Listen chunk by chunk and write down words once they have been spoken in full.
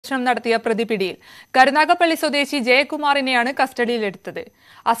നടത്തിയ പ്രതി പിടിയിൽ. കരുനാഗപ്പള്ളി സ്വദേശി ജയകുമാറിനെയാണ് കസ്റ്റഡിയിലെടുത്തത്.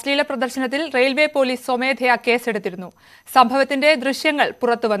 അശ്ലീല പ്രദർശനത്തിൽ റെയിൽവേ പോലീസ് സ്വമേധയാ കേസെടുത്തിരുന്നു. സംഭവത്തിന്റെ ദൃശ്യങ്ങൾ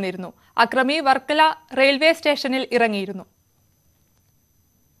പുറത്തുവന്നിരുന്നു. അക്രമി വർക്കല റെയിൽവേ സ്റ്റേഷനിൽ ഇറങ്ങിയിരുന്നു.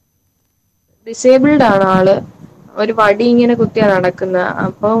 ഡിസേബിൾഡ് ആണ് ആള്. ഒരു വടി ഇങ്ങനെ കുത്തിയാ നടക്കുന്നത്.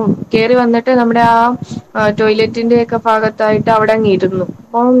 അപ്പം കയറി വന്നിട്ട് നമ്മുടെ ടോയ്ലറ്റിന്റെ ഒക്കെ ഭാഗത്തായിട്ട് അവിടെ അങ്ങ് ഇരുന്നു.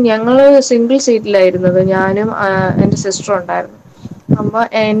 അപ്പം ഞങ്ങള് സിംഗിൾ സീറ്റിലായിരുന്നത്, ഞാനും എൻ്റെ സിസ്റ്ററും ഉണ്ടായിരുന്നു. അപ്പൊ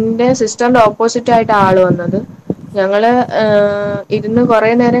എൻ്റെ സിസ്റ്ററിന്റെ ഓപ്പോസിറ്റ് ആയിട്ട് ആള് വന്നത്. ഞങ്ങള് ഇരുന്ന്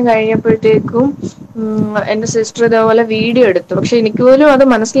കുറെ നേരം കഴിഞ്ഞപ്പോഴത്തേക്കും എൻ്റെ സിസ്റ്റർ ഇതേപോലെ വീഡിയോ എടുത്തു. പക്ഷെ എനിക്ക് പോലും അത്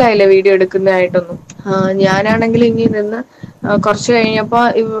മനസ്സിലായില്ല വീഡിയോ എടുക്കുന്നതായിട്ടൊന്നും. ഞാനാണെങ്കിൽ ഇങ്ങനെ നിന്ന് കുറച്ച് കഴിഞ്ഞപ്പോൾ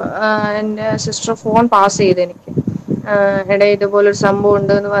എൻ്റെ സിസ്റ്റർ ഫോൺ പാസ് ചെയ്ത് എനിക്ക് ഇടയിൽ ഇതുപോലൊരു സംഭവം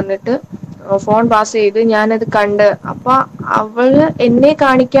ഉണ്ട് എന്ന് പറഞ്ഞിട്ട് ഫോൺ പാസ് ചെയ്ത് ഞാനത് കണ്ട്. അപ്പൊ അവള് എന്നെ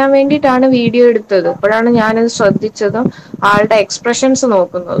കാണിക്കാൻ വേണ്ടിയിട്ടാണ് വീഡിയോ എടുത്തത്. അപ്പോഴാണ് ഞാനത് ശ്രദ്ധിച്ചതും ആളുടെ എക്സ്പ്രഷൻസ്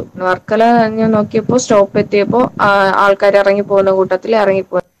നോക്കുന്നത്. വർക്കല ഞാൻ നോക്കിയപ്പോൾ സ്റ്റോപ്പ് എത്തിയപ്പോൾ ആൾക്കാർ ഇറങ്ങി പോകുന്ന കൂട്ടത്തിൽ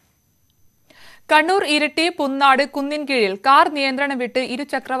ഇറങ്ങിപ്പോ. കണ്ണൂർ ഇരിട്ടി പുന്നാട് കുന്നിൻകീഴിൽ കാർ നിയന്ത്രണം വിട്ട്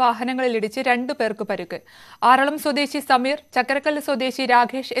ഇരുചക്രവാഹനങ്ങളിലിടിച്ച് 2 പേർക്ക് പരുക്ക്. ആറളം സ്വദേശി സമീർ, ചക്കരക്കല്ല് സ്വദേശി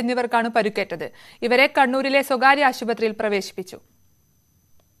രാകേഷ് എന്നിവർക്കാണ് പരുക്കേറ്റത്. ഇവരെ കണ്ണൂരിലെ സ്വകാര്യ ആശുപത്രിയിൽ പ്രവേശിപ്പിച്ചു.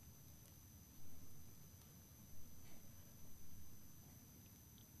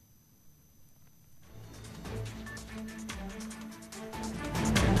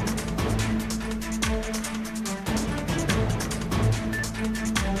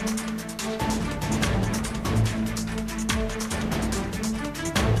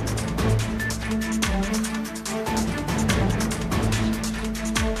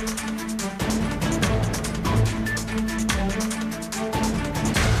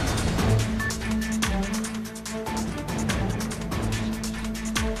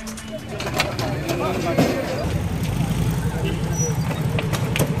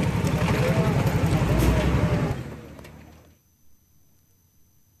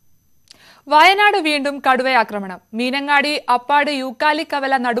 വയനാട് വീണ്ടും കടുവയാക്രമണം. മീനങ്ങാടി അപ്പാട്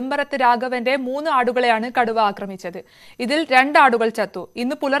യൂക്കാലിക്കവല നടുമ്പറത്ത് രാഘവന്റെ 3 ആടുകളെയാണ് കടുവ ആക്രമിച്ചത്. ഇതിൽ 2 ആടുകൾ ചത്തു.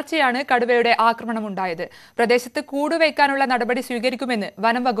 ഇന്ന് പുലർച്ചെയാണ് കടുവയുടെ ആക്രമണമുണ്ടായത്. പ്രദേശത്ത് കൂടുവയ്ക്കാനുള്ള നടപടി സ്വീകരിക്കുമെന്ന്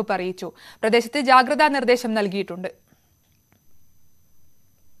വനം വകുപ്പ് അറിയിച്ചു. പ്രദേശത്ത് ജാഗ്രതാ നിർദ്ദേശം നൽകിയിട്ടുണ്ട്.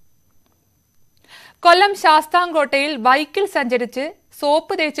 കൊല്ലം ശാസ്താംകോട്ടയിൽ ബൈക്കിൽ സഞ്ചരിച്ച്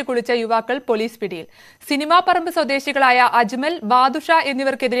സോപ്പ് തേച്ച് കുളിച്ച യുവാക്കൾ പോലീസ് പിടിയിൽ. സിനിമാ പറമ്പ് സ്വദേശികളായ അജ്മൽ, ബാദുഷ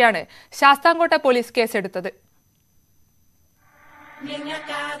എന്നിവർക്കെതിരെയാണ് ശാസ്താംകോട്ട പോലീസ് കേസെടുത്തത്.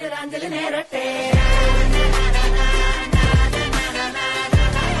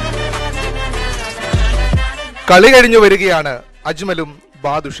 കളി കഴിഞ്ഞു വരികയാണ് അജ്മലും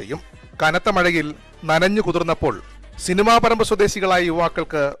ബാദുഷയും. കനത്ത മഴയിൽ നനഞ്ഞു കുതിർന്നപ്പോൾ സിനിമാ പറമ്പ് സ്വദേശികളായ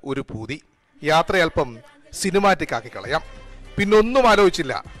യുവാക്കൾക്ക് ഒരു പൂതി. യാത്രയൽപ്പം സിനിമാറ്റിക് ആക്കി കളയാം. പിന്നൊന്നും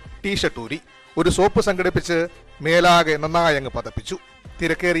ആലോചിച്ചില്ല, ടീഷർട്ട് ഊരി ഒരു സോപ്പ് സംഘടിപ്പിച്ച് മേലാകെ നന്നായി അങ്ങ് പതപ്പിച്ചു.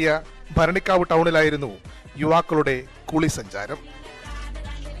 തിരക്കേറിയ ഭരണിക്കാവ് ടൗണിലായിരുന്നു യുവാക്കളുടെ കുളി സഞ്ചാരം.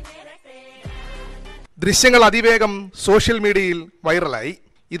 ദൃശ്യങ്ങൾ അതിവേഗം സോഷ്യൽ മീഡിയയിൽ വൈറലായി.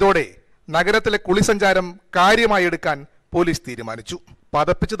 ഇതോടെ നഗരത്തിലെ കുളി സഞ്ചാരം കാര്യമായി എടുക്കാൻ പോലീസ് തീരുമാനിച്ചു.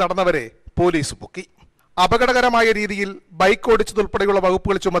 പതപ്പിച്ച് നടന്നവരെ പോലീസ് പൊക്കി. അപകടകരമായ രീതിയിൽ ബൈക്ക് ഓടിച്ചതുൾപ്പെടെയുള്ള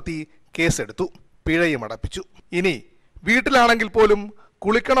വകുപ്പുകൾ ചുമത്തി കേസെടുത്തു. പിഴയും അടപ്പിച്ചു. ഇനി വീട്ടിലാണെങ്കിൽ പോലും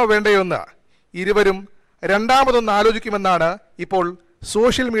കുളിക്കണോ വേണ്ടയോ എന്ന് ഇരുവരും രണ്ടാമതൊന്ന് ആലോചിക്കുമെന്നാണ് ഇപ്പോൾ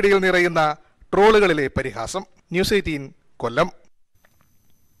സോഷ്യൽ മീഡിയയിൽ നിറയുന്ന ട്രോളുകളിലെ പരിഹാസം. ന്യൂസ് 18 കൊല്ലം.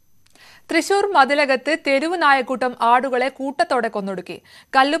 തൃശൂർ മതിലകത്ത് തെരുവ് നായക്കൂട്ടം ആടുകളെ കൂട്ടത്തോടെ കൊന്നൊടുക്കി.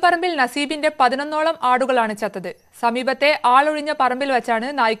 കല്ലുപറമ്പിൽ നസീബിന്റെ 11ഓളം ആടുകളാണ് ചത്തത്. സമീപത്തെ ആളൊഴിഞ്ഞ പറമ്പിൽ വച്ചാണ്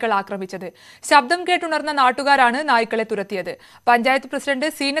നായ്ക്കൾ ആക്രമിച്ചത്. ശബ്ദം കേട്ടുണർന്ന നാട്ടുകാരാണ് നായ്ക്കളെ തുരത്തിയത്. പഞ്ചായത്ത് പ്രസിഡന്റ്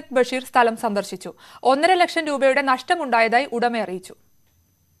സീനത്ത് ബഷീർ സ്ഥലം സന്ദർശിച്ചു. 1.5 ലക്ഷം രൂപയുടെ നഷ്ടമുണ്ടായതായി ഉടമ അറിയിച്ചു.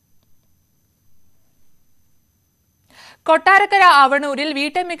 കൊട്ടാരക്കര അവണൂരിൽ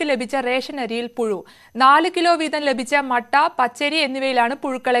വീട്ടമ്മയ്ക്ക് ലഭിച്ച റേഷൻ അരിയിൽ പുഴു. 4 കിലോ വീതം ലഭിച്ച മട്ട, പച്ചരി എന്നിവയിലാണ്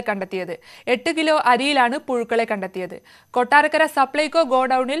പുഴുക്കളെ കണ്ടെത്തിയത്. 8 കിലോ അരിയിലാണ് പുഴുക്കളെ കണ്ടെത്തിയത്. കൊട്ടാരക്കര സപ്ലൈകോ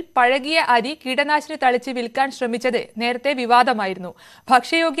ഗോഡൌണിൽ പഴകിയ അരി കീടനാശിനി തളിച്ച് വിൽക്കാൻ ശ്രമിച്ചത് നേരത്തെ വിവാദമായിരുന്നു.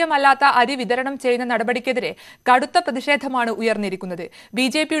 ഭക്ഷ്യയോഗ്യമല്ലാത്ത അരി വിതരണം ചെയ്യുന്ന നടപടിക്കെതിരെ കടുത്ത പ്രതിഷേധമാണ് ഉയർന്നിരിക്കുന്നത്.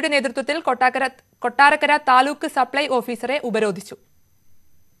 ബിജെപിയുടെ നേതൃത്വത്തിൽ കൊട്ടാരക്കര താലൂക്ക് സപ്ലൈ ഓഫീസറെ ഉപരോധിച്ചു.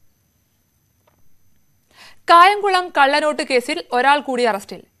 കായംകുളം കള്ളനോട്ട് കേസിൽ ഒരാൾ കൂടി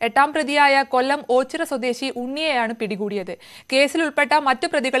അറസ്റ്റിൽ. 8ാം പ്രതിയായ കൊല്ലം ഓച്ചിറ സ്വദേശി ഉണ്ണിയെയാണ് പിടികൂടിയത്. കേസിൽ ഉൾപ്പെട്ട മറ്റു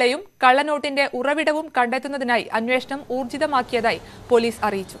പ്രതികളെയും കള്ളനോട്ടിന്റെ ഉറവിടവും കണ്ടെത്തുന്നതിനായി അന്വേഷണം ഊർജിതമാക്കിയതായി പോലീസ്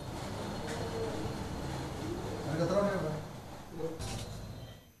അറിയിച്ചു.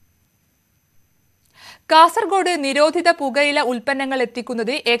 കാസർഗോഡ് നിരോധിത പുകയില ഉൽപ്പന്നങ്ങൾ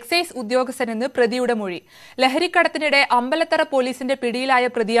എത്തിക്കുന്നത് എക്സൈസ് ഉദ്യോഗസ്ഥനെന്ന് പ്രതിയുടെ മൊഴി. ലഹരിക്കടത്തിനിടെ അമ്പലത്തറ പോലീസിന്റെ പിടിയിലായ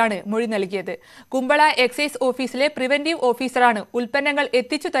പ്രതിയാണ് മൊഴി നൽകിയത്. കുമ്പള എക്സൈസ് ഓഫീസിലെ പ്രിവന്റീവ് ഓഫീസറാണ് ഉൽപ്പന്നങ്ങൾ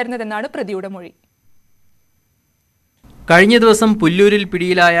എത്തിച്ചു തരുന്നതെന്നാണ് പ്രതിയുടെ മൊഴി. കഴിഞ്ഞ ദിവസം പുല്ലൂരിൽ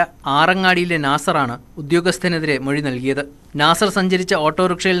പിടിയിലായ ആറങ്ങാടിയിലെ നാസറാണ് ഉദ്യോഗസ്ഥനെതിരെ മൊഴി നൽകിയത്. നാസർ സഞ്ചരിച്ച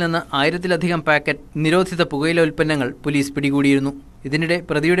ഓട്ടോറിക്ഷയിൽ നിന്ന് 1000-ലധികം പാക്കറ്റ് നിരോധിത പുകയില ഉൽപ്പന്നങ്ങൾ പോലീസ് പിടികൂടിയിരുന്നു. ഇതിനിടെ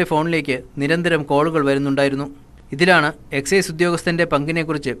പ്രതിയുടെ ഫോണിലേക്ക് നിരന്തരം കോളുകൾ വരുന്നുണ്ടായിരുന്നു. ഇതിലാണ് എക്സൈസ് ഉദ്യോഗസ്ഥന്റെ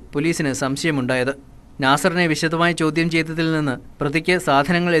പങ്കിനെക്കുറിച്ച് പോലീസിന് സംശയമുണ്ടായത്. നാസറിനെ വിശദമായി ചോദ്യം ചെയ്തതിൽ നിന്ന് പ്രതിക്ക്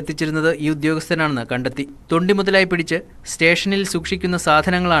സാധനങ്ങൾ എത്തിച്ചിരുന്നത് ഈ ഉദ്യോഗസ്ഥനാണെന്ന് കണ്ടെത്തി. തൊണ്ടി മുതലായി പിടിച്ച് സ്റ്റേഷനിൽ സൂക്ഷിക്കുന്ന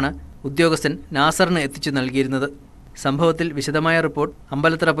സാധനങ്ങളാണ് ഉദ്യോഗസ്ഥൻ നാസറിന് എത്തിച്ചു നൽകിയിരുന്നത്. സംഭവത്തിൽ വിശദമായ റിപ്പോർട്ട്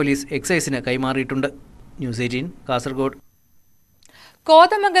അമ്പലത്തറ പോലീസ് എക്സൈസിന് കൈമാറിയിട്ടുണ്ട്. ന്യൂസ് 18 കാസർഗോഡ്.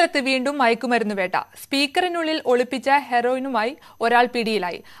 കോതമംഗലത്ത് വീണ്ടും മയക്കുമരുന്ന് വേട്ട. സ്പീക്കറിനുള്ളിൽ ഒളിപ്പിച്ച ഹെറോയിനുമായി ഒരാൾ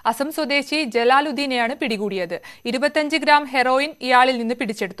പിടിയിലായി. അസം സ്വദേശി ജലാലുദ്ദീനെയാണ് പിടികൂടിയത്. 25 ഗ്രാം ഹെറോയിൻ ഇയാളിൽ നിന്ന്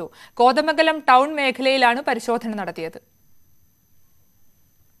പിടിച്ചെടുത്തു. കോതമംഗലം ടൗൺ മേഖലയിലാണ് പരിശോധന നടത്തിയത്.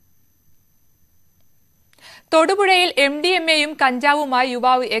 തൊടുപുഴയിൽ MDMAയും കഞ്ചാവുമായി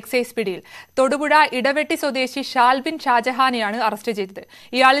യുവാവ് എക്സൈസ് പിടിയിൽ. തൊടുപുഴ ഇടവെട്ടി സ്വദേശി ഷാൽബിൻ ഷാജഹാനെയാണ് അറസ്റ്റ് ചെയ്തത്.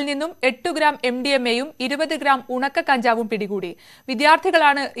 ഇയാളിൽ നിന്നും 8 ഗ്രാം MDMAയും 20 ഗ്രാം ഉണക്ക കഞ്ചാവും പിടികൂടി.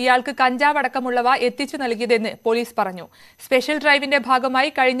 വിദ്യാർത്ഥികളാണ് ഇയാൾക്ക് കഞ്ചാവ് അടക്കമുള്ളവ എത്തിച്ചു നൽകിയതെന്ന് പോലീസ് പറഞ്ഞു. സ്പെഷ്യൽ ഡ്രൈവിന്റെ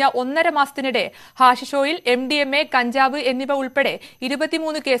ഭാഗമായി കഴിഞ്ഞ 1.5 മാസത്തിനിടെ ഹാഷിഷോയിൽ MDMA, കഞ്ചാവ് എന്നിവ ഉൾപ്പെടെ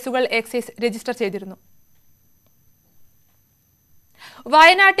 23 കേസുകൾ എക്സൈസ് രജിസ്റ്റർ ചെയ്തിരുന്നു.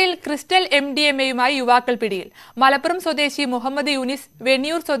 വയനാട്ടിൽ ക്രിസ്റ്റൽ MDMAയുമായി യുവാക്കൾ പിടിയിൽ. മലപ്പുറം സ്വദേശി മുഹമ്മദ് യൂനിസ്,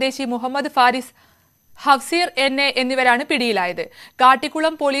 വെന്നിയൂർ സ്വദേശി മുഹമ്മദ് ഫാരിസ്, ഹഫ്സീർ NA എന്നിവരാണ് പിടിയിലായത്.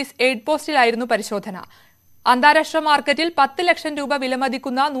 കാട്ടിക്കുളം പോലീസ് എയ്ഡ് പോസ്റ്റിലായിരുന്നു പരിശോധന. അന്താരാഷ്ട്ര മാർക്കറ്റിൽ 10 ലക്ഷം രൂപ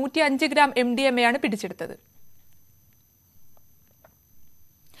വിലമതിക്കുന്ന 105 ഗ്രാം MDMAയാണ് പിടിച്ചെടുത്തത്.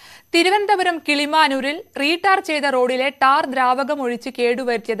 തിരുവനന്തപുരം കിളിമാനൂരിൽ റീടാർ ചെയ്ത റോഡിലെ ടാർ ദ്രാവകം ഒഴിച്ച്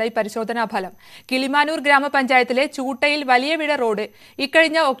കേടുവരുത്തിയതായി പരിശോധനാ ഫലം. കിളിമാനൂർ ഗ്രാമപഞ്ചായത്തിലെ ചൂട്ടയിൽ വലിയവിട റോഡ്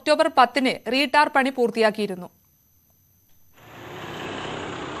ഇക്കഴിഞ്ഞ ഒക്ടോബർ 10-ന് റീടാർ പണി പൂർത്തിയാക്കിയിരുന്നു.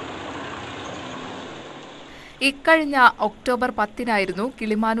 ഇക്കഴിഞ്ഞ ഒക്ടോബർ 10-നായിരുന്നു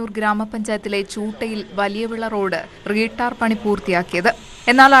കിളിമാനൂർ ഗ്രാമപഞ്ചായത്തിലെ ചൂട്ടയിൽ വലിയവിള റോഡ് റീടാർ പണി പൂർത്തിയാക്കിയത്.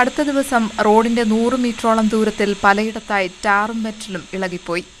 എന്നാൽ അടുത്ത ദിവസം റോഡിന്റെ 100 മീറ്ററോളം ദൂരത്തിൽ പലയിടത്തായി ടാറും മെറ്റലും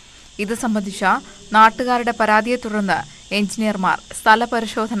ഇളകിപ്പോയി. ഇത് സംബന്ധിച്ച നാട്ടുകാരുടെ പരാതിയെ തുടർന്ന് എഞ്ചിനീയർമാർ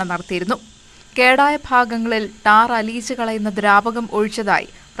സ്ഥലപരിശോധന നടത്തിയിരുന്നു. കേടായ ഭാഗങ്ങളിൽ ടാർ അലിയിച്ച് കളയുന്ന ദ്രാവകം ഒഴിച്ചതായി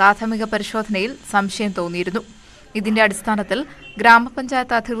പ്രാഥമിക പരിശോധനയിൽ സംശയം തോന്നിയിരുന്നു. ഇതിന്റെ അടിസ്ഥാനത്തിൽ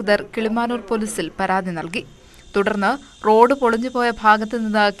ഗ്രാമപഞ്ചായത്ത് അധികൃതർ കിളിമാനൂർ പോലീസിൽ പരാതി നൽകി. തുടർന്ന് റോഡ് പൊളിഞ്ഞുപോയ ഭാഗത്തു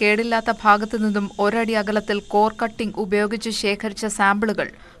നിന്ന് കേടില്ലാത്ത ഭാഗത്തു നിന്നും 1 അടി അകലത്തിൽ കോർ കട്ടിംഗ് ഉപയോഗിച്ച് ശേഖരിച്ച സാമ്പിളുകൾ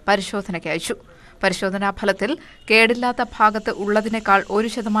പരിശോധനയ്ക്ക് അയച്ചു. പരിശോധനാ ഫലത്തിൽ കേടില്ലാത്ത ഭാഗത്ത് ഉള്ളതിനേക്കാൾ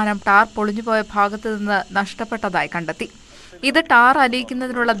 1% ടാർ പൊളിഞ്ഞുപോയ ഭാഗത്തു നിന്ന് നഷ്ടപ്പെട്ടതായി കണ്ടെത്തി. ഇത് ടാർ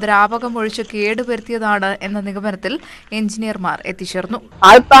അലിയിക്കുന്നതിനുള്ള ദ്രാവകം ഒഴിച്ച് കേടുവരുത്തിയതാണ് എന്ന നിഗമനത്തിൽ എഞ്ചിനീയർമാർ എത്തിച്ചേർന്നു.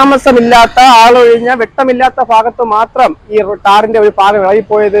 ആൾതാമസമില്ലാത്ത ആളൊഴിഞ്ഞ വെട്ടമില്ലാത്ത ഭാഗത്ത് മാത്രം ഈ ടാറിന്റെ ഒരു ഭാഗം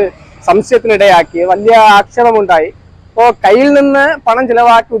ഇളകിപ്പോയത് സംശയത്തിനിടയാക്കി വലിയ ആക്ഷേപമുണ്ടായി. അപ്പോൾ കയ്യിൽ നിന്ന് പണം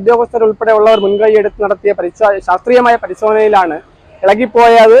ചിലവാക്കി ഉദ്യോഗസ്ഥരുൾപ്പെടെയുള്ളവർ മുൻകൈയെടുത്ത് നടത്തിയ ശാസ്ത്രീയമായ പരിശോധനയിലാണ്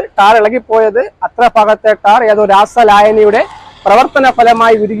ടാർ ഇളകിപ്പോയത് അത്ര ഭാഗത്തെ ടാർ ഏതോ രാസലായനിയുടെ പ്രവർത്തന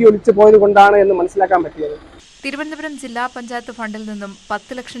ഫലമായി ഉരുകി ഒലിച്ചു പോയത് കൊണ്ടാണ് എന്ന് മനസ്സിലാക്കാൻ പറ്റിയത്. തിരുവനന്തപുരം ജില്ലാ പഞ്ചായത്ത് ഫണ്ടിൽ നിന്നും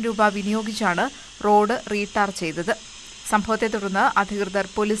 10 ലക്ഷം രൂപ വിനിയോഗിച്ചാണ് റോഡ് റീടാർ ചെയ്തത്. സംഭവത്തെ തുടർന്ന് അധികൃതർ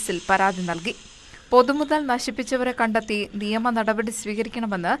പോലീസിൽ പരാതി നൽകി. പൊതുമുതൽ നശിപ്പിച്ചവരെ കണ്ടെത്തി നിയമ നടപടി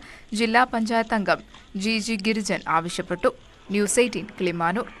സ്വീകരിക്കണമെന്ന് ജില്ലാ പഞ്ചായത്ത് അംഗം GG ഗിരിജൻ ആവശ്യപ്പെട്ടു. ന്യൂസ് 18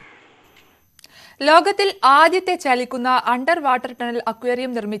 കിളിമാനൂർ. ലോകത്തിൽ ആദ്യത്തെ ചലിക്കുന്ന അണ്ടർ വാട്ടർ ടണൽ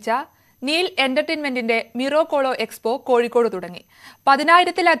അക്വേറിയം നിർമ്മിച്ച നീൽ എന്റർടൈൻമെന്റിന്റെ മിറോക്കോളോ എക്സ്പോ കോഴിക്കോട് തുടങ്ങി.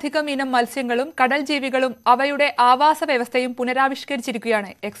 10,000-ലധികം ഇനം മത്സ്യങ്ങളും കടൽ ജീവികളും അവയുടെ ആവാസ വ്യവസ്ഥയും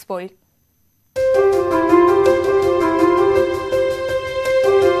പുനരാവിഷ്കരിച്ചിരിക്കുകയാണ് എക്സ്പോയിൽ.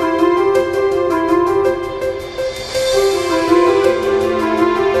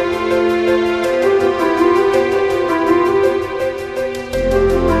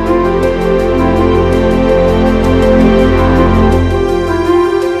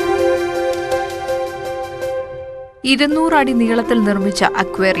 ഇരുന്നൂറ് അടി നീളത്തിൽ നിർമ്മിച്ച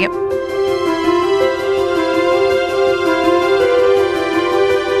അക്വേറിയം.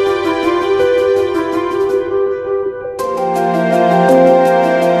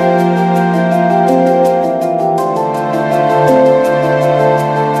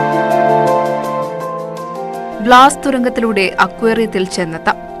 ഗ്ലാസ് തുരങ്കത്തിലൂടെ അക്വേറിയത്തിൽ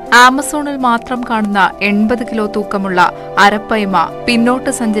ചെന്നെത്താം. ആമസോണിൽ മാത്രം കാണുന്ന 80 കിലോ തൂക്കമുള്ള അരപ്പൈമ,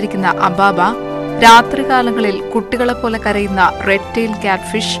 പിന്നോട്ട് സഞ്ചരിക്കുന്ന അബാബ, രാത്രികാലങ്ങളിൽ കുട്ടികളെപ്പോലെ കരയുന്ന റെഡ് ടെയിൽ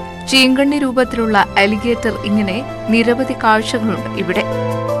കാറ്റ്ഫിഷ്, ചീങ്കണ്ണി രൂപത്തിലുള്ള അലിഗേറ്റർ, ഇങ്ങനെ നിരവധി കാഴ്ചകളുണ്ട് ഇവിടെ.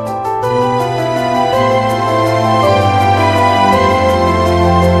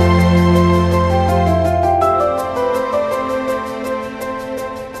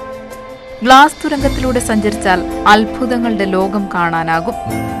 ഗ്ലാസ് തുരങ്കത്തിലൂടെ സഞ്ചരിച്ചാൽ അത്ഭുതങ്ങളുടെ ലോകം കാണാനാകും.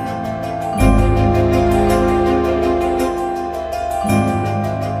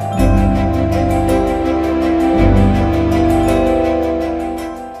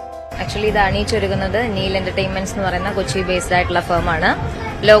 ആക്ച്വലി ഇത് അണിയിച്ചൊരുക്കുന്നത് നീൽ എന്റർടൈൻമെന്റ്സ് എന്ന് പറയുന്ന കൊച്ചി ബേസ്ഡ് ആയിട്ടുള്ള ഫേമാണ്.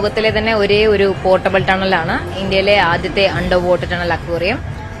 ലോകത്തിലെ തന്നെ ഒരേ ഒരു പോർട്ടബിൾ ടണലാണ്. ഇന്ത്യയിലെ ആദ്യത്തെ അണ്ടർ വാട്ടർ ടണൽ അക്വേറിയം.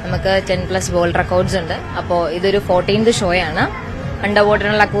 നമുക്ക് 10+ വേൾഡ് റെക്കോർഡ്സ് ഉണ്ട്. അപ്പോൾ ഇതൊരു 14th ഷോയാണ്. Under water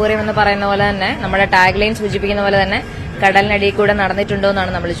tunnel aquarium എന്ന് പറയുന്ന പോലെ തന്നെ നമ്മുടെ ടാഗ് ലൈൻ സൂചിപ്പിക്കുന്ന പോലെ തന്നെ കടലിനടിയിൽ കൂടെ നടന്നിട്ടുണ്ടോ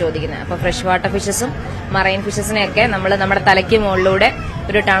എന്നാണ് നമ്മൾ ചോദിക്കുന്നത്. അപ്പോൾ ഫ്രഷ് വാട്ടർ ഫിഷസും മറൈൻ ഫിഷസിനെയൊക്കെ നമ്മൾ നമ്മുടെ തലയ്ക്ക് മുകളിലൂടെ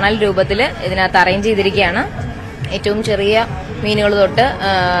ഒരു ടണൽ രൂപത്തിൽ ഇതിനകത്ത് അറേഞ്ച് ചെയ്തിരിക്കുകയാണ്. ഏറ്റവും ചെറിയ മീനുകൾ തൊട്ട്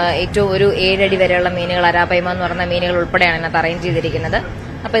ഏറ്റവും ഒരു 7 അടി വരെയുള്ള മീനുകൾ, അരാപൈമ എന്ന് പറയുന്ന മീനുകൾ ഉൾപ്പെടെയാണ് ഇതിനകത്ത് അറേഞ്ച് ചെയ്തിരിക്കുന്നത്.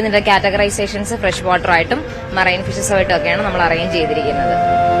 അപ്പോൾ ഇതിന്റെ കാറ്റഗറൈസേഷൻസ് ഫ്രഷ് വാട്ടറായിട്ടും മറൈൻ ഫിഷസുമായിട്ടും ഒക്കെയാണ് നമ്മൾ അറേഞ്ച് ചെയ്തിരിക്കുന്നത്.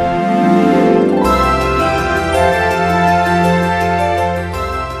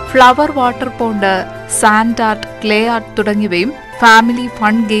 Flower water pond, sand art, clay art തുടങ്ങിയവയും ഫാമിലി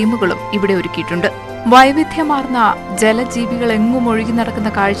ഫൺ ഗെയിമുകളും ഇവിടെ ഒരുക്കിയിട്ടുണ്ട്. വൈവിധ്യമാർന്ന ജലജീവികൾ എങ്ങും ഒഴുകി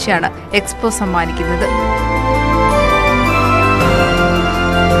നടക്കുന്ന കാഴ്ചയാണ് എക്സ്പോ സമ്മാനിക്കുന്നത്.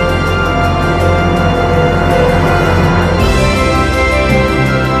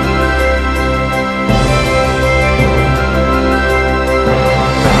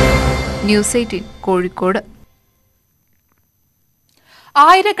 ന്യൂസ് 18 കോഴിക്കോട്.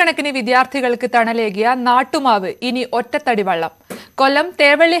 ആയിരക്കണക്കിന് വിദ്യാർത്ഥികൾക്ക് തണലേകിയ നാട്ടുമാവ് ഇനി ഒറ്റത്തടി വള്ളം. കൊല്ലം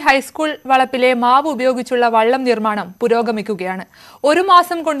തേവള്ളി ഹൈസ്കൂൾ വളപ്പിലെ മാവ് ഉപയോഗിച്ചുള്ള വള്ളം നിർമ്മാണം പുരോഗമിക്കുകയാണ്. 1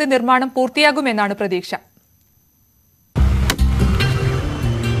 മാസം കൊണ്ട് നിർമ്മാണം പൂർത്തിയാകുമെന്നാണ്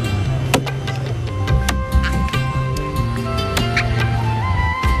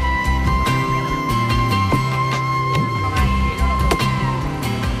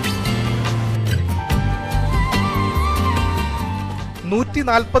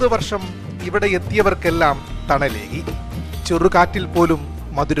വർഷം ഇവിടെ എത്തിയവർക്കെല്ലാം തണലേകി. ചെറുകാറ്റിൽ പോലും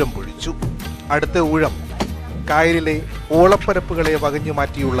മധുരം പൊഴിച്ചു. അടുത്ത ഊഴം കായലിലെ ഓളപ്പരപ്പുകളെ വകഞ്ഞു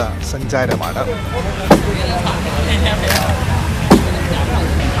മാറ്റിയുള്ള സഞ്ചാരമാണ്.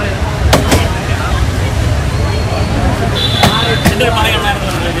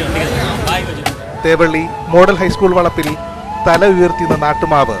 തേവള്ളി മോഡൽ ഹൈസ്കൂൾ വളപ്പിൽ തല ഉയർത്തിയ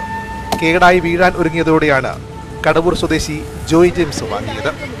നാട്ടുമാവ് കേടായി വീഴാൻ ഒരുങ്ങിയതോടെയാണ് കടവൂർ സ്വദേശി ജോയ് ജെയിംസ്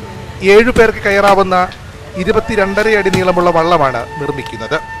വാങ്ങിയത്. 7 പേർക്ക് കയറാവുന്ന 22.5 അടി നീളമുള്ള വള്ളമാണ്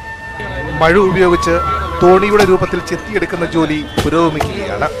നിർമ്മിക്കുന്നത്. മഴ ഉപയോഗിച്ച് തോണിയുടെ രൂപത്തിൽ ചെത്തിയെടുക്കുന്ന ജോലി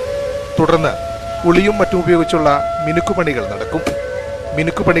പുരോഗമിക്കുകയാണ്. തുടർന്ന് ഉളിയും മറ്റും ഉപയോഗിച്ചുള്ള മിനുക്കുപണികൾ നടക്കും.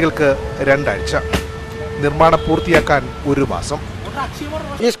 മിനുക്കുപണികൾക്ക് 2 ആഴ്ച, നിർമ്മാണം പൂർത്തിയാക്കാൻ 1 മാസം.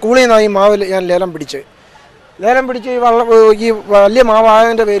 ഈ സ്കൂളിൽ നിന്നാണ് ഈ മാവ് ഞാൻ ലേലം പിടിച്ച് ഈ വള്ളം, ഈ വലിയ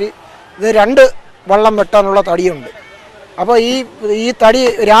മാവായതിൻ്റെ പേര് ഇത് 2 വള്ളം വെട്ടാനുള്ള തടിയുണ്ട്. അപ്പോൾ ഈ തടി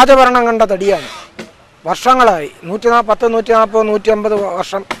രാജഭരണം കണ്ട തടിയാണ്. വർഷങ്ങളായി 140, 140, 150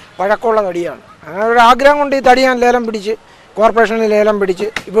 വർഷം പഴക്കമുള്ള തടിയാണ്. അങ്ങനെ ഒരു ആഗ്രഹം കൊണ്ട് ഈ തടി ഞാൻ ലേലം പിടിച്ച് കോർപ്പറേഷനിൽ ലേലം പിടിച്ച്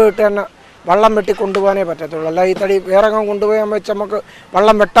ഇപ്പോൾ ഇട്ട് തന്നെ വള്ളം വെട്ടി കൊണ്ടുപോകാനേ പറ്റത്തുള്ളൂ. അല്ല ഈ തടി വേറെ കൊണ്ടുപോകാൻ വെച്ച് നമുക്ക്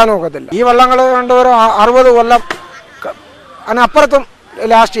വള്ളം വെട്ടാൻ നോക്കത്തില്ല. ഈ വള്ളങ്ങൾ കണ്ടുവരും 60 കൊല്ലം അതിനപ്പുറത്തും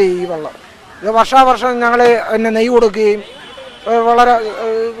ലാസ്റ്റ് ചെയ്യും ഈ വള്ളം. ഇത് വർഷാവർഷം ഞങ്ങൾ എന്നെ നെയ്യ് കൊടുക്കുകയും വളരെ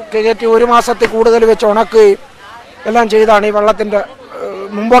കയറ്റി 1 മാസത്തിൽ കൂടുതൽ വെച്ച് ഉണക്കുകയും എല്ലാം ചെയ്താണ് ഈ വള്ളത്തിൻ്റെ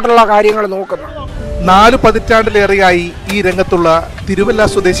മുമ്പോട്ടുള്ള കാര്യങ്ങൾ നോക്കുന്നത്. 4 പതിറ്റാണ്ടിലേറെയായി ഈ രംഗത്തുള്ള തിരുവല്ല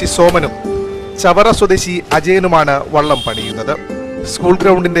സ്വദേശി സോമനും ചവറ സ്വദേശി അജയനുമാണ് വള്ളം പണിയുന്നത്. സ്കൂൾ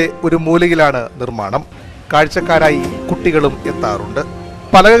ഗ്രൗണ്ടിന്റെ ഒരു മൂലയിലാണ് നിർമ്മാണം. കാഴ്ചക്കാരായി കുട്ടികളും എത്താറുണ്ട്.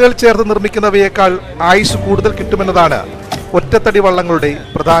 പലകകൾ ചേർത്ത് നിർമ്മിക്കുന്നവയേക്കാൾ ആയുസ് കൂടുതൽ കിട്ടുമെന്നതാണ് ഒറ്റത്തടി വള്ളങ്ങളുടെ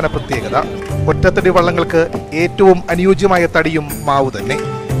പ്രധാന പ്രത്യേകത. ഒറ്റത്തടി വള്ളങ്ങൾക്ക് ഏറ്റവും അനുയോജ്യമായ തടിയും മാവ് തന്നെ.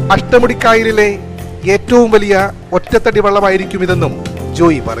 അഷ്ടമുടിക്കായലിലെ ഏറ്റവും വലിയ ഒറ്റത്തടി വള്ളമായിരിക്കും ഇതെന്നും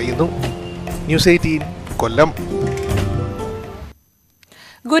ജോയി പറയുന്നു. ന്യൂസ് 18 കൊല്ലം.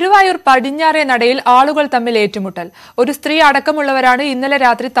 ഗുരുവായൂർ പടിഞ്ഞാറേ നടയിൽ ആളുകൾ തമ്മിൽ ഏറ്റുമുട്ടൽ. ഒരു സ്ത്രീ അടക്കമുള്ളവരാണ് ഇന്നലെ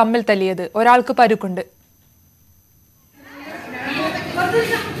രാത്രി തമ്മിൽ തല്ലിയത്. ഒരാൾക്ക് പരുക്കുണ്ട്.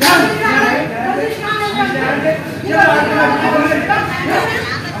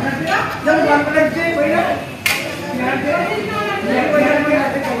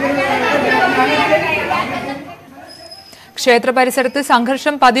 ക്ഷേത്ര പരിസരത്ത്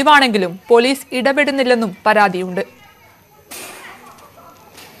സംഘർഷം പതിവാണെങ്കിലും പോലീസ് ഇടപെടുന്നില്ലെന്നും പരാതിയുണ്ട്.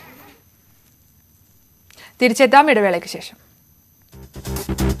 തിരിച്ചെത്താം ഇടവേളയ്ക്ക് ശേഷം.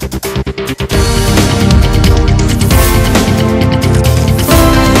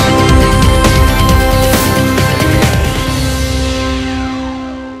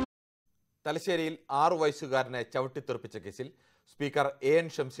 തലശ്ശേരിയിൽ 6 വയസ്സുകാരനെ ചവിട്ടിത്തെറിപ്പിച്ച കേസിൽ സ്പീക്കർ എൻ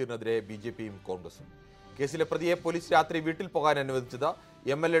ഷംസീറിനെതിരെ ബിജെപിയും കോൺഗ്രസും. കേസിലെ പ്രതിയെ പോലീസ് രാത്രി വീട്ടിൽ പോകാൻ അനുവദിച്ചത്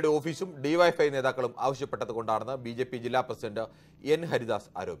എംഎൽഎയുടെ ഓഫീസും ഡിവൈഎഫ്ഐ നേതാക്കളും ആവശ്യപ്പെട്ടതുകൊണ്ടാണെന്ന് ബിജെപി ജില്ലാ പ്രസിഡന്റ് എൻ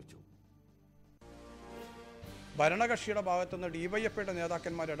ഹരിദാസ് ആരോപിച്ചു. ഭരണകക്ഷിയുടെ ഭാഗത്തുനിന്ന് ഡിവൈഎഫ്ഐയുടെ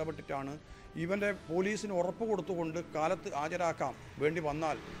നേതാക്കന്മാർ ഇടപെട്ടിട്ടാണ് ഇവൻ്റെ പോലീസിന് ഉറപ്പ് കൊടുത്തുകൊണ്ട് കാലത്ത് ഹാജരാക്കാം വേണ്ടി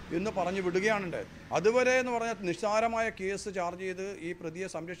വന്നാൽ എന്ന് പറഞ്ഞു വിടുകയാണുണ്ട്. അതുവരെ എന്ന് പറഞ്ഞാൽ നിസ്സാരമായ കേസ് ചാർജ് ചെയ്ത് ഈ പ്രതിയെ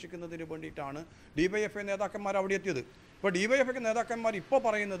സംരക്ഷിക്കുന്നതിന് വേണ്ടിയിട്ടാണ് ഡിവൈഎഫ്ഐ നേതാക്കന്മാർ അവിടെ എത്തിയത്. ഇപ്പോൾ ഡിവൈഎഫ്ഐ നേതാക്കന്മാർ ഇപ്പോൾ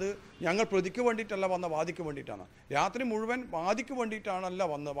പറയുന്നത് ഞങ്ങൾ പ്രതിക്ക് വേണ്ടിയിട്ടല്ല വന്ന വാദിക്ക് വേണ്ടിയിട്ടാണ്. രാത്രി മുഴുവൻ വാദിക്ക് വേണ്ടിയിട്ടാണല്ല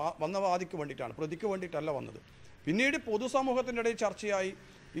വന്ന വാദിക്ക് വേണ്ടിയിട്ടാണ്, പ്രതിക്ക് വേണ്ടിയിട്ടല്ല വന്നത്. പിന്നീട് പൊതുസമൂഹത്തിൻ്റെ ഇടയിൽ ചർച്ചയായി.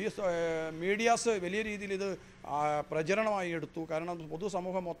 ഈ മീഡിയാസ് വലിയ രീതിയിൽ ഇത് പ്രചരണമായി എടുത്തു. കാരണം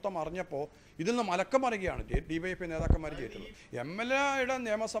പൊതുസമൂഹം മൊത്തം അറിഞ്ഞപ്പോൾ ഇതിൽ നിന്ന് മലക്കം മറിയുകയാണ് ഡിവൈഎഫ്ഐ നേതാക്കന്മാർ ചെയ്തിട്ടുള്ളത്. എംഎൽഎയുടെ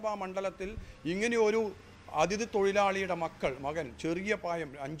നിയമസഭാ മണ്ഡലത്തിൽ ഇങ്ങനെ ഒരു അതിഥി തൊഴിലാളിയുടെ മകൻ ചെറിയ പ്രായം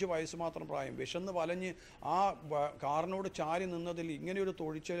 5 വയസ്സ് മാത്രം പ്രായം വിശന്ന് വലഞ്ഞ് ആ കാറിനോട് ചാരി നിന്നതിൽ ഇങ്ങനെയൊരു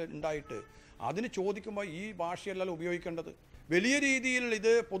തൊഴിച്ച ഉണ്ടായിട്ട് അതിന് ചോദിക്കുമ്പോൾ ഈ ഭാഷയല്ലല്ലോ ഉപയോഗിക്കേണ്ടത്. വലിയ രീതിയിൽ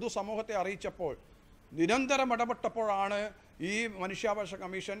ഇത് പൊതുസമൂഹത്തെ അറിയിച്ചപ്പോൾ നിരന്തരം ഇടപെട്ടപ്പോഴാണ് ഈ മനുഷ്യാവകാശ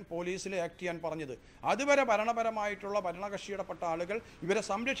കമ്മീഷൻ പോലീസിൽ ആക്ട് ചെയ്യാൻ പറഞ്ഞത്. അതുവരെ ഭരണപരമായിട്ടുള്ള ഭരണകക്ഷിയിടപ്പെട്ട ആളുകൾ ഇവരെ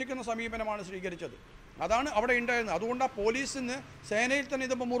സംരക്ഷിക്കുന്ന സമീപനമാണ് സ്വീകരിച്ചത്. അതാണ് അവിടെ ഉണ്ടായിരുന്നത്. അതുകൊണ്ട് ആ പോലീസിന് സേനയിൽ തന്നെ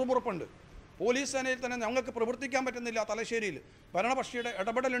ഇതിപ്പോൾ മുറുമുറുപ്പുണ്ട്. പോലീസ് സേനയിൽ തന്നെ ഞങ്ങൾക്ക് പ്രവർത്തിക്കാൻ പറ്റുന്നില്ല. തലശ്ശേരിയിൽ ഭരണകക്ഷിയുടെ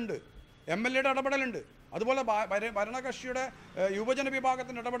ഇടപെടലുണ്ട്, എംഎൽഎയുടെ ഇടപെടലുണ്ട്, അതുപോലെ ഭരണകക്ഷിയുടെ യുവജന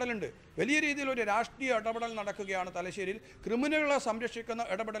വിഭാഗത്തിൻ്റെ ഇടപെടലുണ്ട്. വലിയ രീതിയിൽ ഒരു രാഷ്ട്രീയ ഇടപെടൽ നടക്കുകയാണ് തലശ്ശേരിയിൽ. ക്രിമിനലുകളെ സംരക്ഷിക്കുന്ന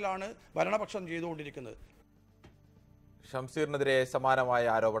ഇടപെടലാണ് ഭരണപക്ഷം ചെയ്തുകൊണ്ടിരിക്കുന്നത്. ഷംസീറിനെതിരെ സമാനമായ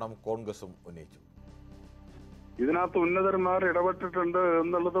ആരോപണം കോൺഗ്രസും ഉന്നയിച്ചു. ഇതിനകത്ത് ഉന്നതന്മാർ ഇടപെട്ടിട്ടുണ്ട്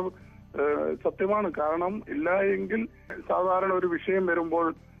എന്നുള്ളത് സത്യമാണ്. കാരണം ഇല്ല എങ്കിൽ സാധാരണ ഒരു വിഷയം വരുമ്പോൾ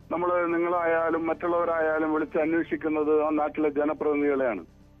നിങ്ങളായാലും മറ്റുള്ളവരായാലും വിളിച്ച് അന്വേഷിക്കുന്നത് ആ നാട്ടിലെ ജനപ്രതിനിധികളെയാണ്.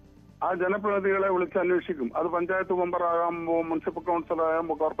 ആ ജനപ്രതിനിധികളെ വിളിച്ച് അന്വേഷിക്കും. അത് പഞ്ചായത്ത് മെമ്പറാകാം, മുനിസിപ്പൽ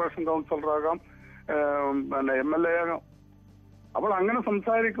കൗൺസിലറാകാം, കോർപ്പറേഷൻ കൗൺസിലറാകാം, MLA ആകാം. അപ്പോൾ അങ്ങനെ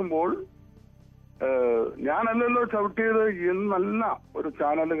സംസാരിക്കുമ്പോൾ ഞാനല്ലല്ലോ ചവിട്ടിയത് എന്നല്ല ഒരു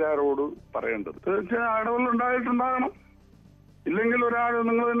ചാനലുകാരോട് പറയേണ്ടത്. തീർച്ചയായും ഇടപെടലുണ്ടായിട്ടുണ്ടാകണം. ഇല്ലെങ്കിൽ ഒരാൾ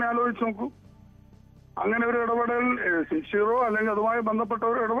നിങ്ങൾ തന്നെ ആലോചിച്ച് നോക്കൂ. അങ്ങനെ ഒരു ഇടപെടൽ ശിക്ഷയോ അല്ലെങ്കിൽ അതുമായി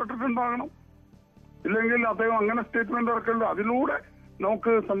ബന്ധപ്പെട്ടവർ ഇടപെട്ടിട്ടുണ്ടാകണം. ഇല്ലെങ്കിൽ അദ്ദേഹം അങ്ങനെ സ്റ്റേറ്റ്മെന്റ് ഇറക്കല്ലോ. അതിലൂടെ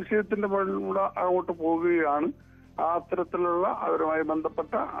നമുക്ക് സംശയത്തിന്റെ മുകളിലൂടെ അങ്ങോട്ട് പോവുകയാണ്. ആ അത്തരത്തിലുള്ള അവരുമായി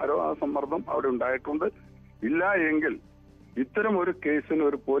ബന്ധപ്പെട്ട സമ്മർദ്ദം അവിടെ ഉണ്ടായിട്ടുണ്ട്. ഇല്ല എങ്കിൽ ഇത്തരം ഒരു കേസിന്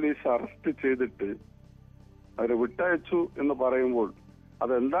ഒരു പോലീസ് അറസ്റ്റ് ചെയ്തിട്ട് അവരെ വിട്ടയച്ചു എന്ന് പറയുമ്പോൾ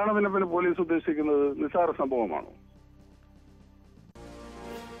അതെന്താണ് പിന്നെ പോലീസ് ഉദ്ദേശിക്കുന്നത്? നിസ്സാര സംഭവമാണോ?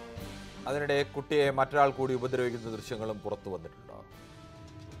 അതിനിടെ കുട്ടിയെ മറ്റൊരാൾ കൂടി ഉപദ്രവിക്കുന്ന ദൃശ്യങ്ങളും പുറത്തു വന്നിട്ടുണ്ട്.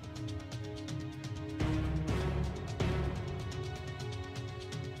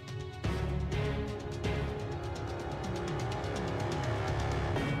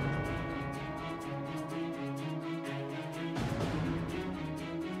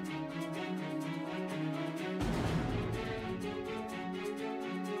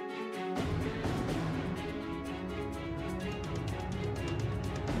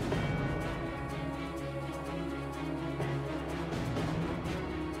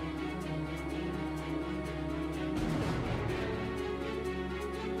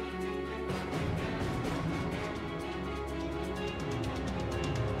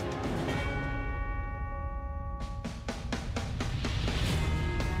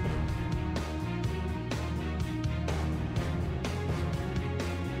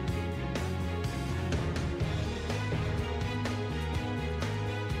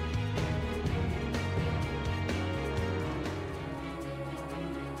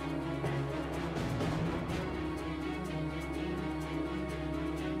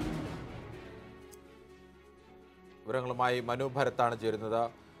 വിവരങ്ങളുമായി മനു ഭരത്താണ് ചേരുന്നത്.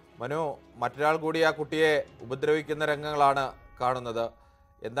 മനു, മറ്റൊരാൾ കൂടി ആ കുട്ടിയെ ഉപദ്രവിക്കുന്ന രംഗങ്ങളാണ് കാണുന്നത്.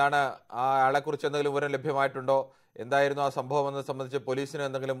 എന്താണ് ആ ആളെക്കുറിച്ച് എന്തെങ്കിലും വിവരം ലഭ്യമായിട്ടുണ്ടോ? എന്തായിരുന്നു ആ സംഭവം എന്നത് സംബന്ധിച്ച് പോലീസിന്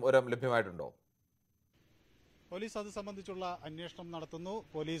എന്തെങ്കിലും വിവരം ലഭ്യമായിട്ടുണ്ടോ? പോലീസ് അത് സംബന്ധിച്ചുള്ള അന്വേഷണം നടത്തുന്നു.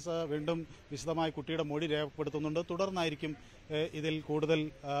 പോലീസ് വീണ്ടും വിശദമായി കുട്ടിയുടെ മൊഴി രേഖപ്പെടുത്തുന്നുണ്ട്. തുടർന്നായിരിക്കും ഇതിൽ കൂടുതൽ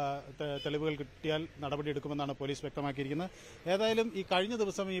തെളിവുകൾ കിട്ടിയാൽ നടപടിയെടുക്കുമെന്നാണ് പോലീസ് വ്യക്തമാക്കിയിരിക്കുന്നത്. ഏതായാലും ഈ കഴിഞ്ഞ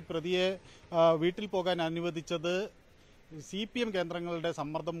ദിവസം ഈ പ്രതിയെ വീട്ടിൽ പോകാൻ അനുവദിച്ചത് CPM കേന്ദ്രങ്ങളുടെ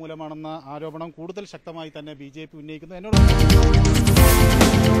സമ്മർദ്ദം മൂലമാണെന്ന ആരോപണം കൂടുതൽ ശക്തമായി തന്നെ BJP ഉന്നയിക്കുന്നു.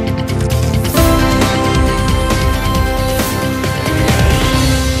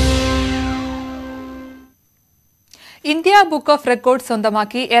 India book of record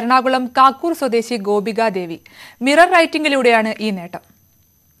സ്വന്തമാക്കി എറണാകുളം കാക്കൂർ സ്വദേശി ഗോപിക ദേവി. മിറർ റൈറ്റിംഗിലൂടെയാണ് ഈ നേട്ടം.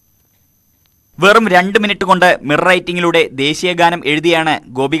 വെറും 2 മിനിറ്റ് കൊണ്ട് mirror റൈറ്റിംഗിലൂടെ ദേശീയഗാനം എഴുതിയാണ്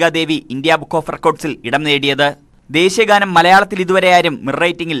Gopika Devi India book of റെക്കോർഡ്സിൽ ഇടം നേടിയത്. ദേശീയഗാനം മലയാളത്തിൽ ഇതുവരെ ആരും മിറർ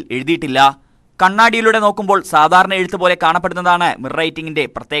റൈറ്റിംഗിൽ എഴുതിയിട്ടില്ല. കണ്ണാടിയിലൂടെ നോക്കുമ്പോൾ സാധാരണ എഴുത്ത് പോലെ കാണപ്പെടുന്നതാണ് മിറർ റൈറ്റിംഗിന്റെ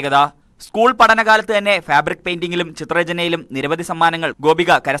പ്രത്യേകത. സ്കൂൾ പഠനകാലത്ത് തന്നെ ഫാബ്രിക് പെയിന്റിംഗിലും ചിത്രരചനയിലും നിരവധി സമ്മാനങ്ങൾ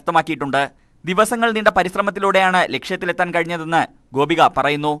ഗോപിക കരസ്ഥമാക്കിയിട്ടുണ്ട്. ദിവസങ്ങൾ നീണ്ട പരിശ്രമത്തിലൂടെയാണ് ലക്ഷ്യത്തിലെത്താൻ കഴിഞ്ഞതെന്ന് ഗോപിക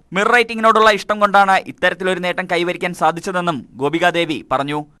പറയുന്നു. മിറർ റൈറ്റിംഗിനോടുള്ള ഇഷ്ടം കൊണ്ടാണ് ഇത്തരത്തിലൊരു നേട്ടം കൈവരിക്കാൻ സാധിച്ചതെന്നും ഗോപിക ദേവി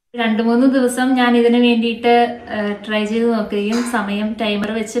പറഞ്ഞു. 2-3 ദിവസം ഞാൻ ഇതിനു വേണ്ടിയിട്ട് ട്രൈ ചെയ്ത് നോക്കുകയും സമയം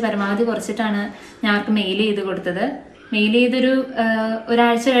ടൈമർ വെച്ച് പരമാവധി കുറച്ചിട്ടാണ് ഞാൻ അവർക്ക് മെയിൽ ചെയ്ത് കൊടുത്തത്. മെയിൽ ചെയ്തൊരു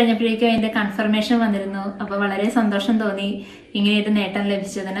ഒരാഴ്ച കഴിഞ്ഞപ്പോഴേക്കും അതിന്റെ കൺഫർമേഷൻ വന്നിരുന്നു. അപ്പോൾ വളരെ സന്തോഷം തോന്നി ഇങ്ങനെ ഇത് നേട്ടം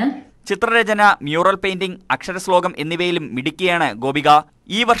ലഭിച്ചതിന്. ചിത്രരചന, മ്യൂറൽ പെയിന്റിംഗ്, അക്ഷരശ്ലോകം എന്നിവയിലും മിടുക്കിയാണ് ഗോപിക.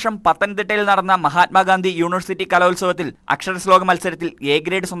 ഈ വർഷം പത്തനംതിട്ടയിൽ നടന്ന മഹാത്മാഗാന്ധി യൂണിവേഴ്സിറ്റി കലോത്സവത്തിൽ അക്ഷരശ്ലോക മത്സരത്തിൽ എ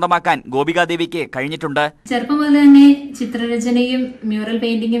ഗ്രേഡ് സ്വന്തമാക്കാൻ ഗോപിക ദേവിക്ക് കഴിഞ്ഞിട്ടുണ്ട്. ചെറുപ്പം മുതൽ തന്നെ ചിത്രരചനയും മ്യൂറൽ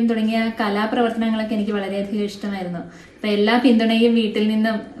പെയിന്റിങ്ങും തുടങ്ങിയ കലാപ്രവർത്തനങ്ങളൊക്കെ എനിക്ക് വളരെയധികം ഇഷ്ടമായിരുന്നു. അപ്പൊ എല്ലാ പിന്തുണയും വീട്ടിൽ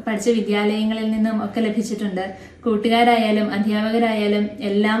നിന്നും പഠിച്ച വിദ്യാലയങ്ങളിൽ നിന്നും ഒക്കെ ലഭിച്ചിട്ടുണ്ട്. കൂട്ടുകാരായാലും അധ്യാപകരായാലും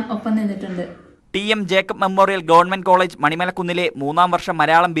എല്ലാം ഒപ്പം നിന്നിട്ടുണ്ട്. TM Jacob memorial government college മണിമലക്കുന്നിലെ 3ാം വർഷ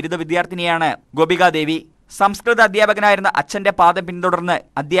മലയാളം ബിരുദ വിദ്യാർത്ഥിനിയാണ് ഗോപിക ദേവി. സംസ്കൃത അധ്യാപകനായിരുന്ന അച്ഛന്റെ പാത പിന്തുടർന്ന്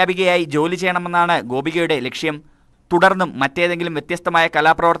അധ്യാപികയായി ജോലി ചെയ്യണമെന്നാണ് ഗോപികയുടെ ലക്ഷ്യം. തുടർന്നും മറ്റേതെങ്കിലും വ്യത്യസ്തമായ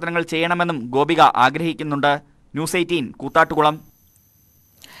കലാപ്രവർത്തനങ്ങൾ ചെയ്യണമെന്നും ഗോപിക ആഗ്രഹിക്കുന്നുണ്ട്. ന്യൂസ് 18 കൂത്താട്ടുകുളം.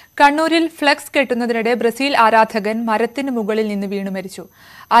 കണ്ണൂരിൽ ഫ്ലക്സ് കെട്ടുന്നതിനിടെ ബ്രസീൽ ആരാധകൻ മരത്തിന് മുകളിൽ നിന്ന് വീണു മരിച്ചു.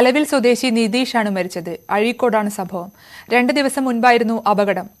 അലവിൽ സ്വദേശി നിതീഷാണ് മരിച്ചത്. അഴീക്കോടാണ് സംഭവം. 2 ദിവസം മുൻപായിരുന്നു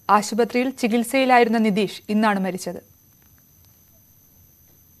അപകടം. ആശുപത്രിയിൽ ചികിത്സയിലായിരുന്ന നിതീഷ് ഇന്നാണ് മരിച്ചത്.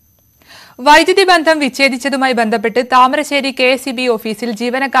 വൈദ്യുതി ബന്ധം വിച്ഛേദിച്ചതുമായി ബന്ധപ്പെട്ട് താമരശ്ശേരി KSEB ഓഫീസിൽ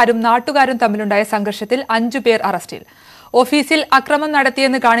ജീവനക്കാരും നാട്ടുകാരും തമ്മിലുണ്ടായ സംഘർഷത്തിൽ 5 പേർ അറസ്റ്റിൽ. ഓഫീസിൽ അക്രമം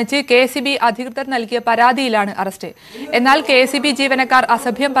നടത്തിയെന്ന് കാണിച്ച് KSEB അധികൃതർ നൽകിയ പരാതിയിലാണ് അറസ്റ്റ്. എന്നാൽ KSEB ജീവനക്കാർ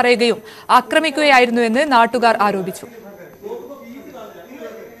അസഭ്യം പറയുകയും ആക്രമിക്കുകയായിരുന്നുവെന്ന് നാട്ടുകാർ ആരോപിച്ചു.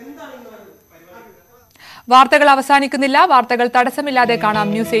 വാർത്തകൾ അവസാനിക്കുന്നില്ല. വാർത്തകൾ തടസ്സമില്ലാതെ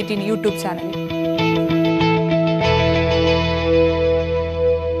കാണാം ന്യൂസ് 18 യൂട്യൂബ് ചാനലിൽ.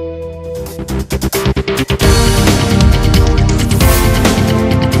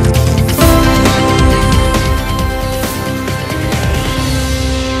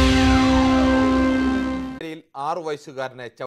 യിൽ 6 വയസ്സുകാരനെ